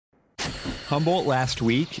Humboldt Last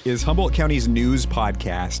Week is Humboldt County's news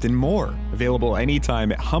podcast and more. Available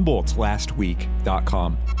anytime at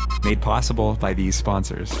HumboldtLastWeek.com. Made possible by these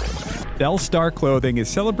sponsors. Bell Star Clothing is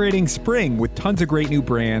celebrating spring with tons of great new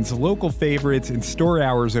brands, local favorites, and store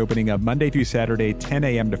hours opening up Monday through Saturday, 10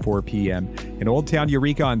 a.m. to 4 p.m. In Old Town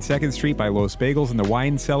Eureka on 2nd Street by Los Bagels and the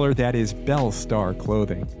Wine Cellar, that is Bell Star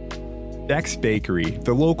Clothing. Beck's Bakery,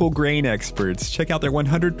 the local grain experts. Check out their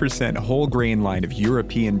 100% whole grain line of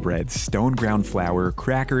European breads, stone ground flour,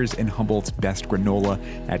 crackers, and Humboldt's best granola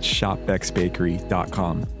at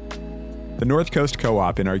shopbecksbakery.com. The North Coast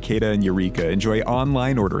Co-op in Arcata and Eureka enjoy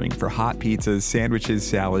online ordering for hot pizzas, sandwiches,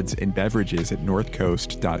 salads, and beverages at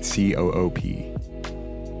northcoast.coop.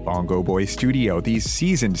 Bongo Boy Studio. These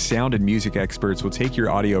seasoned sound and music experts will take your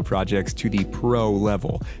audio projects to the pro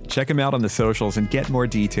level. Check them out on the socials and get more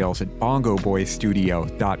details at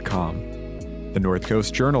bongoboystudio.com. The North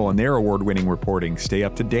Coast Journal and their award-winning reporting. Stay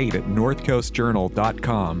up to date at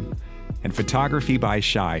northcoastjournal.com. And Photography by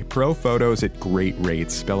Shy. Pro photos at great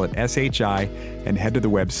rates. Spell it S-H-I and head to the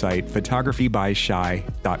website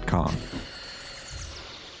photographybyshy.com.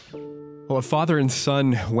 Well, a father and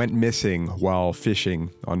son went missing while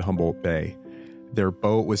fishing on Humboldt Bay. Their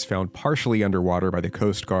boat was found partially underwater by the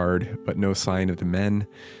Coast Guard, but no sign of the men.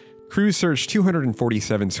 Crews searched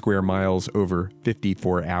 247 square miles over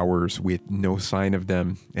 54 hours with no sign of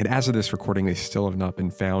them. And as of this recording, they still have not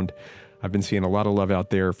been found. I've been seeing a lot of love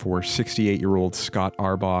out there for 68-year-old Scott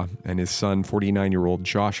Arbaugh and his son, 49-year-old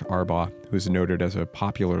Josh Arbaugh, who's noted as a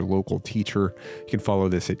popular local teacher. You can follow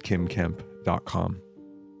this at kimkemp.com.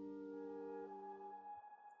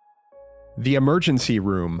 The emergency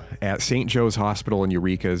room at St. Joe's Hospital in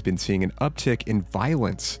Eureka has been seeing an uptick in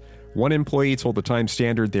violence. One employee told the Times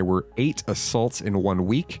Standard there were 8 assaults in 1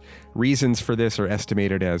 week. Reasons for this are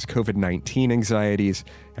estimated as COVID-19 anxieties,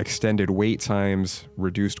 extended wait times,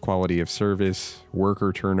 reduced quality of service,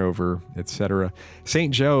 worker turnover, etc.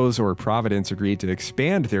 St. Joe's or Providence agreed to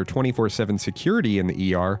expand their 24/7 security in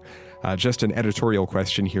the ER. Just an editorial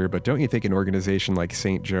question here, but don't you think an organization like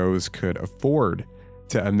St. Joe's could afford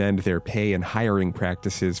to amend their pay and hiring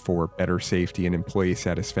practices for better safety and employee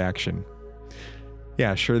satisfaction?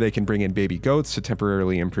 Yeah, sure, they can bring in baby goats to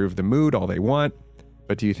temporarily improve the mood all they want,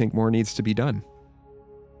 but do you think more needs to be done?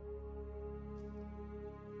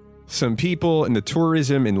 Some people in the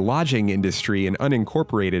tourism and lodging industry in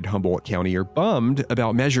unincorporated Humboldt County are bummed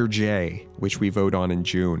about Measure J, which we vote on in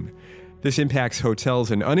June. This impacts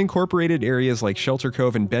hotels in unincorporated areas like Shelter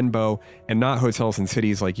Cove and Benbow, and not hotels in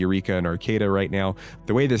cities like Eureka and Arcata right now.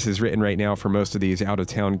 The way this is written right now for most of these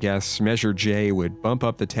out-of-town guests, Measure J would bump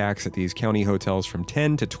up the tax at these county hotels from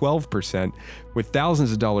 10 to 12%, with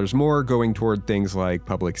thousands of dollars more going toward things like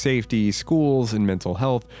public safety, schools, and mental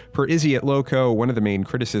health. Per Izzy at Loco, one of the main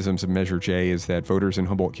criticisms of Measure J is that voters in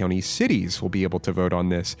Humboldt County cities will be able to vote on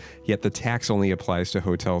this, yet the tax only applies to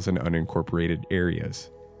hotels in unincorporated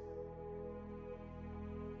areas.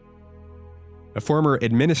 A former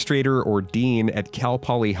administrator or dean at Cal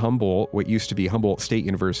Poly Humboldt, what used to be Humboldt State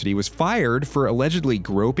University, was fired for allegedly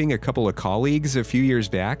groping a couple of colleagues a few years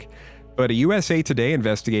back. But a USA Today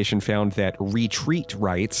investigation found that retreat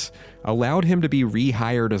rights allowed him to be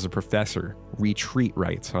rehired as a professor. Retreat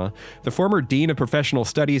rights, huh? The former dean of professional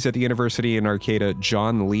studies at the University in Arcata,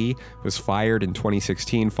 John Lee, was fired in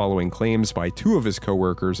 2016 following claims by 2 of his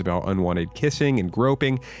coworkers about unwanted kissing and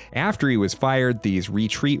groping. After he was fired, these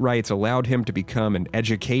retreat rights allowed him to become an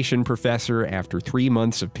education professor after 3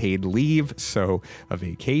 months of paid leave, so a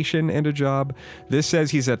vacation and a job. This says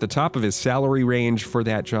he's at the top of his salary range for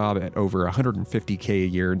that job at over $150K a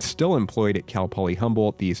year and still employed at Cal Poly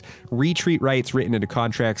Humboldt. These retreat rights written into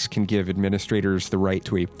contracts can give administrators the right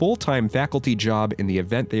to a full-time faculty job in the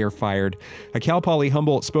event they are fired. A Cal Poly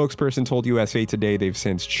Humboldt spokesperson told USA Today they've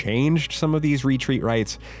since changed some of these retreat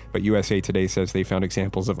rights, but USA Today says they found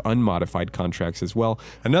examples of unmodified contracts as well.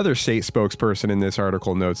 Another state spokesperson in this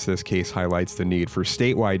article notes this case highlights the need for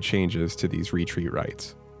statewide changes to these retreat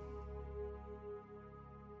rights.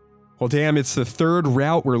 Well, damn, it's the 3rd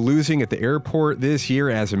route we're losing at the airport this year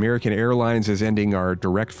as American Airlines is ending our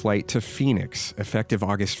direct flight to Phoenix, effective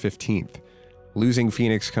August 15th. Losing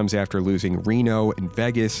Phoenix comes after losing Reno and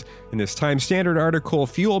Vegas. In this Times Standard article,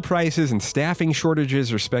 fuel prices and staffing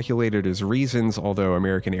shortages are speculated as reasons, although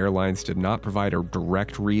American Airlines did not provide a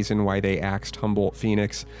direct reason why they axed Humboldt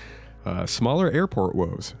Phoenix. Smaller airport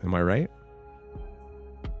woes, am I right?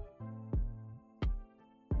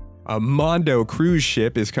 A Mondo cruise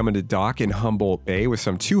ship is coming to dock in Humboldt Bay with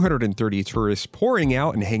some 230 tourists pouring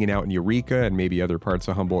out and hanging out in Eureka and maybe other parts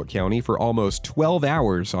of Humboldt County for almost 12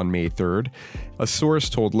 hours on May 3rd. A source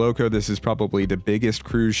told Loco this is probably the biggest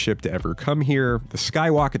cruise ship to ever come here. The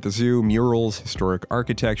skywalk at the zoo, murals, historic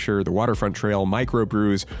architecture, the waterfront trail,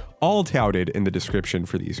 microbrews, all touted in the description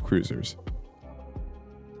for these cruisers.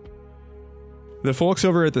 The folks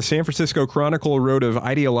over at the San Francisco Chronicle wrote of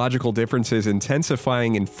ideological differences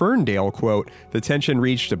intensifying in Ferndale, quote, "The tension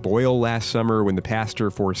reached a boil last summer when the pastor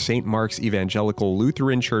for St. Mark's Evangelical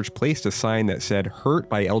Lutheran Church placed a sign that said, 'Hurt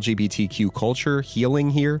by LGBTQ culture, healing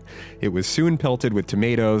here.' It was soon pelted with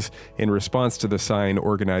tomatoes. In response to the sign,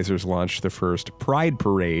 organizers launched the first Pride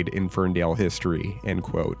Parade in Ferndale history," end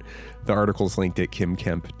quote. The article's linked at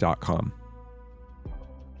kimkemp.com.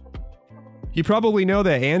 You probably know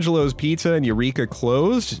that Angelo's Pizza in Eureka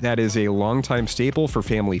closed. That is a longtime staple for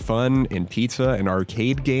family fun and pizza and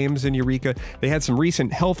arcade games in Eureka. They had some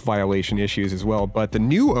recent health violation issues as well, but the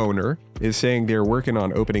new owner is saying they're working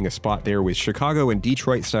on opening a spot there with Chicago and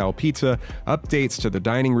Detroit-style pizza, updates to the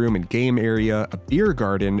dining room and game area, a beer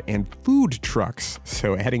garden, and food trucks.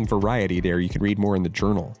 So adding variety there. You can read more in the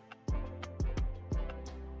Journal.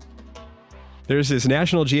 There's this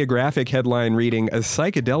National Geographic headline reading, "A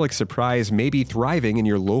psychedelic surprise may be thriving in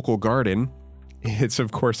your local garden." It's, of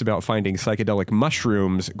course, about finding psychedelic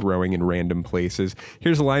mushrooms growing in random places.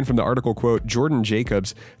 Here's a line from the article, quote, "Jordan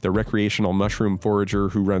Jacobs, the recreational mushroom forager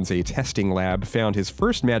who runs a testing lab, found his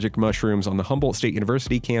first magic mushrooms on the Humboldt State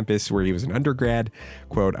University campus where he was an undergrad.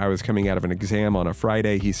 Quote, I was coming out of an exam on a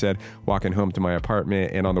Friday," he said, "walking home to my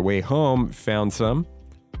apartment, and on the way home, found some.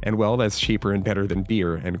 And well, that's cheaper and better than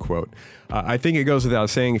beer," end quote. I think it goes without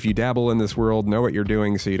saying, if you dabble in this world, know what you're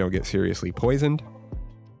doing so you don't get seriously poisoned.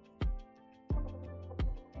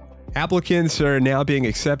 Applicants are now being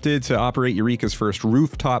accepted to operate Eureka's first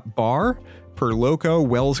rooftop bar. Per Loco,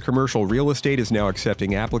 Wells Commercial Real Estate is now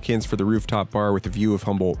accepting applicants for the rooftop bar with a view of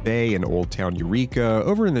Humboldt Bay and Old Town Eureka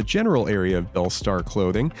over in the general area of Bellstar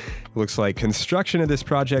Clothing. It looks like construction of this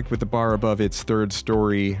project with the bar above its third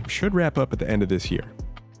story should wrap up at the end of this year.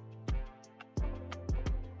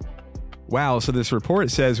 Wow, so this report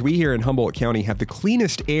says we here in Humboldt County have the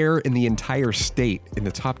cleanest air in the entire state, in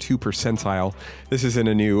the top 2 percentile. This is in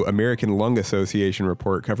a new American Lung Association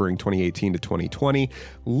report covering 2018 to 2020.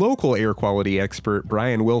 Local air quality expert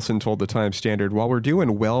Brian Wilson told the Times-Standard, "While we're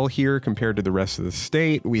doing well here compared to the rest of the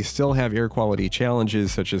state, we still have air quality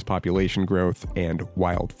challenges such as population growth and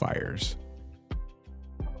wildfires."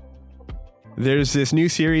 There's this new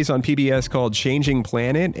series on PBS called Changing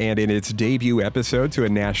Planet, and in its debut episode to a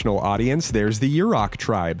national audience, there's the Yurok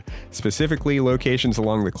tribe, specifically locations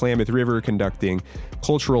along the Klamath River conducting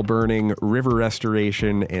cultural burning, river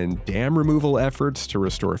restoration, and dam removal efforts to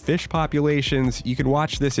restore fish populations. You can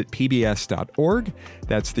watch this at pbs.org.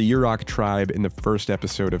 That's the Yurok tribe in the first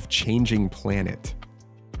episode of Changing Planet.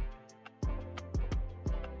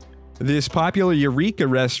 This popular Eureka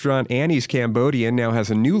restaurant, Annie's Cambodian, now has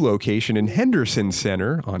a new location in Henderson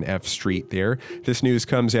Center on F Street there. This news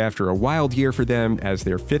comes after a wild year for them as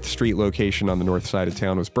their 5th Street location on the north side of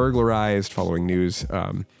town was burglarized following news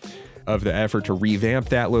of the effort to revamp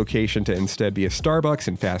that location to instead be a Starbucks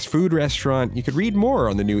and fast food restaurant. You could read more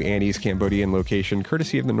on the new Annie's Cambodian location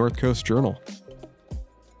courtesy of the North Coast Journal.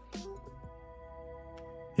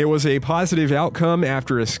 It was a positive outcome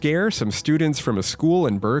after a scare. Some students from a school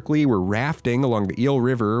in Berkeley were rafting along the Eel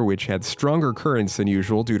River, which had stronger currents than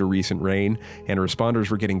usual due to recent rain, and responders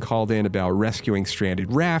were getting called in about rescuing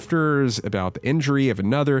stranded rafters, about the injury of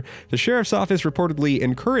another. The sheriff's office reportedly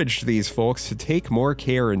encouraged these folks to take more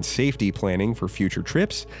care and safety planning for future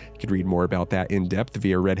trips. You could read more about that in depth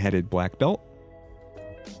via Redheaded Black Belt.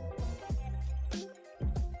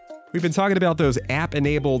 We've been talking about those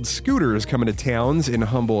app-enabled scooters coming to towns in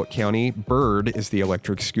Humboldt County. Bird is the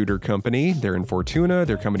electric scooter company. They're in Fortuna,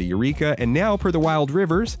 they're coming to Eureka, and now, per the Wild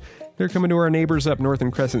Rivers, they're coming to our neighbors up north in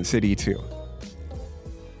Crescent City, too.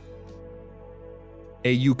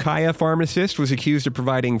 A Ukiah pharmacist was accused of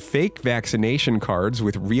providing fake vaccination cards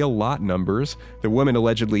with real lot numbers. The woman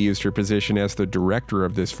allegedly used her position as the director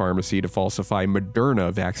of this pharmacy to falsify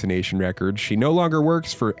Moderna vaccination records. She no longer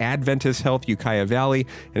works for Adventist Health Ukiah Valley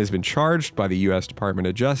and has been charged by the U.S. Department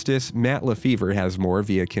of Justice. Matt Lefevre has more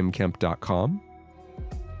via kimkemp.com.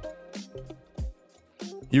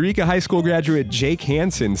 Eureka High School graduate Jake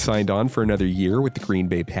Hansen signed on for another year with the Green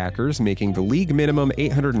Bay Packers, making the league minimum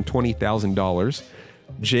 $820,000.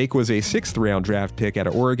 Jake was a 6th-round draft pick out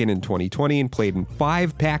of Oregon in 2020 and played in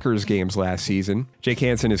 5 Packers games last season. Jake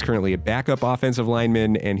Hansen is currently a backup offensive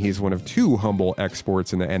lineman, and he's one of 2 Humboldt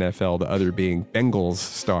exports in the NFL, the other being Bengals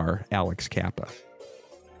star Alex Kappa.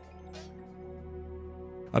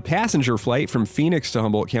 A passenger flight from Phoenix to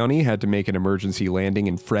Humboldt County had to make an emergency landing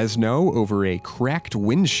in Fresno over a cracked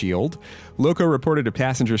windshield. Loco reported a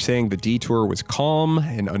passenger saying the detour was calm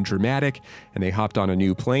and undramatic, and they hopped on a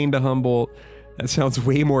new plane to Humboldt. That sounds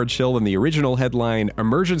way more chill than the original headline,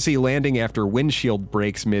 Emergency Landing After Windshield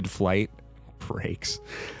Breaks Mid-Flight. Breaks.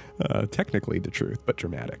 Technically the truth, but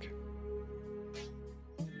dramatic.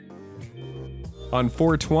 On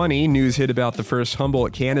 420, news hit about the first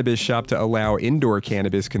Humboldt cannabis shop to allow indoor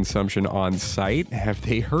cannabis consumption on site. Have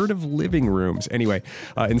they heard of living rooms? Anyway,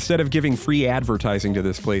 instead of giving free advertising to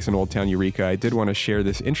this place in Old Town Eureka, I did want to share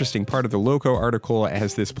this interesting part of the Loco article,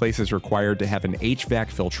 as this place is required to have an HVAC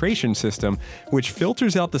filtration system, which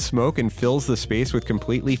filters out the smoke and fills the space with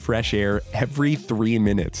completely fresh air every 3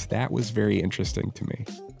 minutes. That was very interesting to me.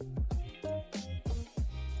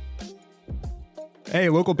 Hey,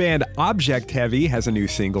 local band Object Heavy has a new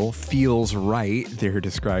single, Feels Right. They're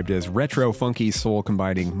described as retro funky soul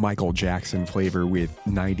combining Michael Jackson flavor with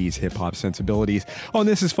 90s hip-hop sensibilities. Oh, and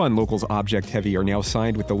this is fun. Locals Object Heavy are now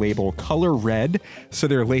signed with the label Color Red, so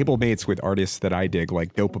they're label mates with artists that I dig,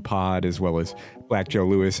 like Dopapod, as well as Black Joe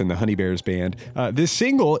Lewis and the Honey Bears Band. This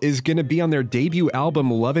single is going to be on their debut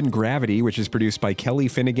album, Love and Gravity, which is produced by Kelly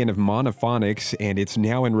Finnegan of Monophonics, and it's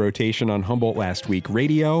now in rotation on Humboldt Last Week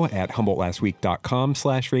Radio at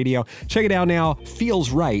humboldtlastweek.com/radio. Check it out now.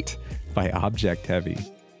 Feels Right by Object Heavy.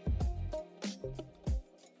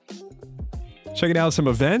 Checking out some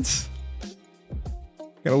events.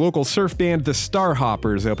 Got a local surf band, the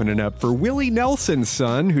Starhoppers, opening up for Willie Nelson's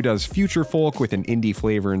son, who does future folk with an indie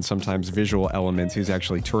flavor and sometimes visual elements, who's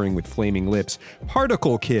actually touring with Flaming Lips,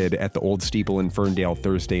 Particle Kid at the Old Steeple in Ferndale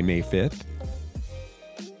Thursday, May 5th.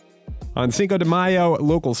 On Cinco de Mayo,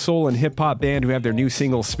 local soul and hip-hop band who have their new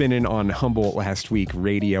single spinning on Humboldt Last Week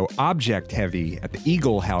Radio, Object Heavy at the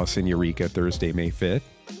Eagle House in Eureka Thursday, May 5th.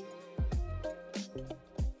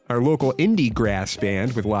 Our local indie grass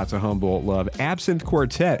band with lots of Humboldt love, Absinthe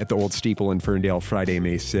Quartet at the Old Steeple in Ferndale Friday,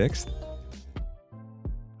 May 6th.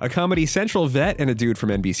 A Comedy Central vet and a dude from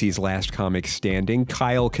NBC's Last Comic Standing,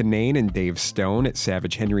 Kyle Kinane and Dave Stone at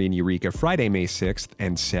Savage Henry in Eureka Friday, May 6th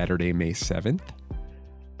and Saturday, May 7th.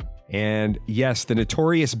 And yes, the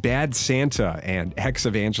notorious Bad Santa and ex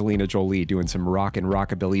of Angelina Jolie doing some rock and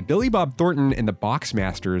rockabilly, Billy Bob Thornton and the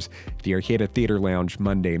Boxmasters at the Arcata Theater Lounge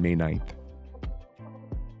Monday, May 9th.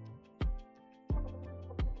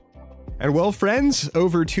 And well, friends,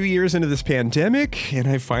 over 2 years into this pandemic, and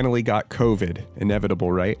I finally got COVID.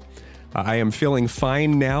 Inevitable, right? I am feeling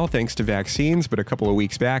fine now thanks to vaccines, but a couple of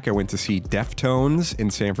weeks back I went to see Deftones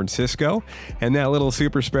in San Francisco, and that little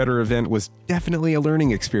super spreader event was definitely a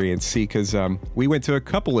learning experience. See, because we went to a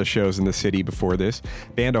couple of shows in the city before this,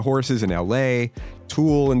 Band of Horses in LA,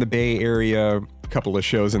 Tool in the Bay Area, a couple of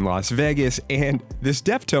shows in Las Vegas, and this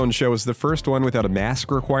Deftones show was the first one without a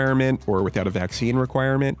mask requirement or without a vaccine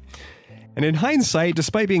requirement. And in hindsight,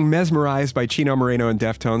 despite being mesmerized by Chino Moreno and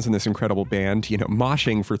Deftones and this incredible band,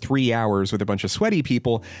 moshing for 3 hours with a bunch of sweaty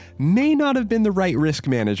people may not have been the right risk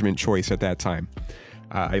management choice at that time.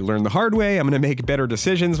 I learned the hard way. I'm going to make better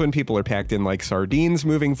decisions when people are packed in like sardines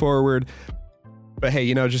moving forward. But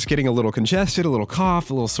hey, just getting a little congested, a little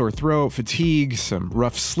cough, a little sore throat, fatigue, some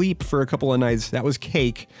rough sleep for a couple of nights, that was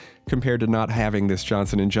cake compared to not having this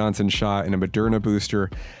Johnson & Johnson shot and a Moderna booster.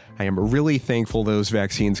 I am really thankful those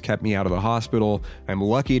vaccines kept me out of the hospital. I'm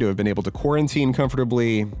lucky to have been able to quarantine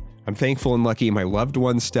comfortably. I'm thankful and lucky my loved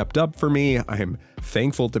ones stepped up for me. I'm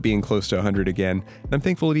thankful to being close to 100 again. And I'm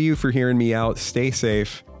thankful to you for hearing me out. Stay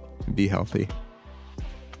safe and be healthy.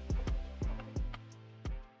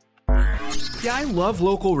 Yeah, I love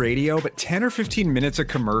local radio, but 10 or 15 minutes of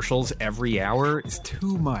commercials every hour is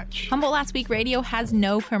too much. Humboldt Last Week Radio has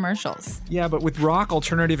no commercials. Yeah, but with rock,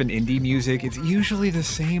 alternative, and indie music, it's usually the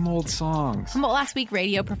same old songs. Humboldt Last Week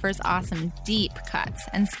Radio prefers awesome, deep cuts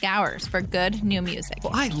and scours for good new music.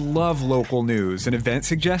 Well, I love local news and event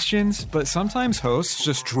suggestions, but sometimes hosts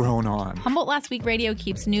just drone on. Humboldt Last Week Radio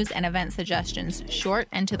keeps news and event suggestions short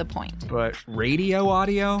and to the point. But radio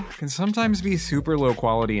audio can sometimes be super low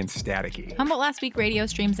quality and staticky. Humboldt Last Week Radio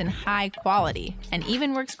streams in high quality and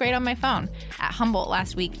even works great on my phone at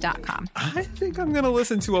humboldtlastweek.com. I think I'm going to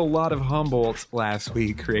listen to a lot of Humboldt Last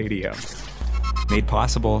Week Radio. Made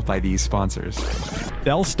possible by these sponsors.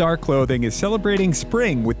 Bell Star Clothing is celebrating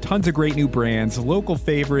spring with tons of great new brands, local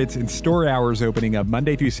favorites, and store hours opening up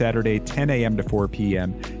Monday through Saturday, 10 a.m. to 4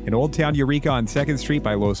 p.m. In Old Town Eureka on 2nd Street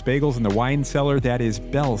by Los Bagels and the Wine Cellar, that is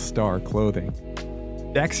Bell Star Clothing.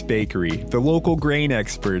 Beck's Bakery, the local grain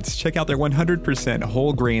experts. Check out their 100%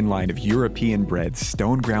 whole grain line of European breads,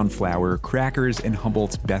 stone ground flour, crackers, and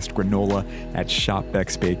Humboldt's best granola at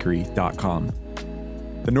shopbecksbakery.com.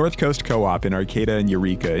 The North Coast Co-op in Arcata and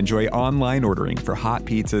Eureka enjoy online ordering for hot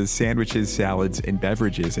pizzas, sandwiches, salads, and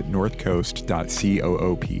beverages at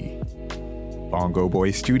northcoast.coop. Bongo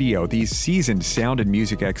Boy Studio. These seasoned sound and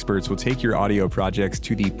music experts will take your audio projects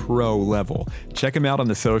to the pro level. Check them out on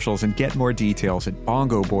the socials and get more details at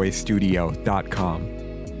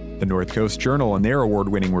bongoboystudio.com. The North Coast Journal and their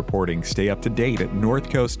award-winning reporting. Stay up to date at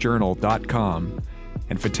northcoastjournal.com.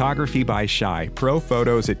 And Photography by Shy. Pro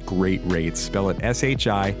photos at great rates. Spell it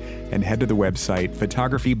S-H-I and head to the website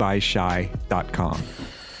photographybyshy.com.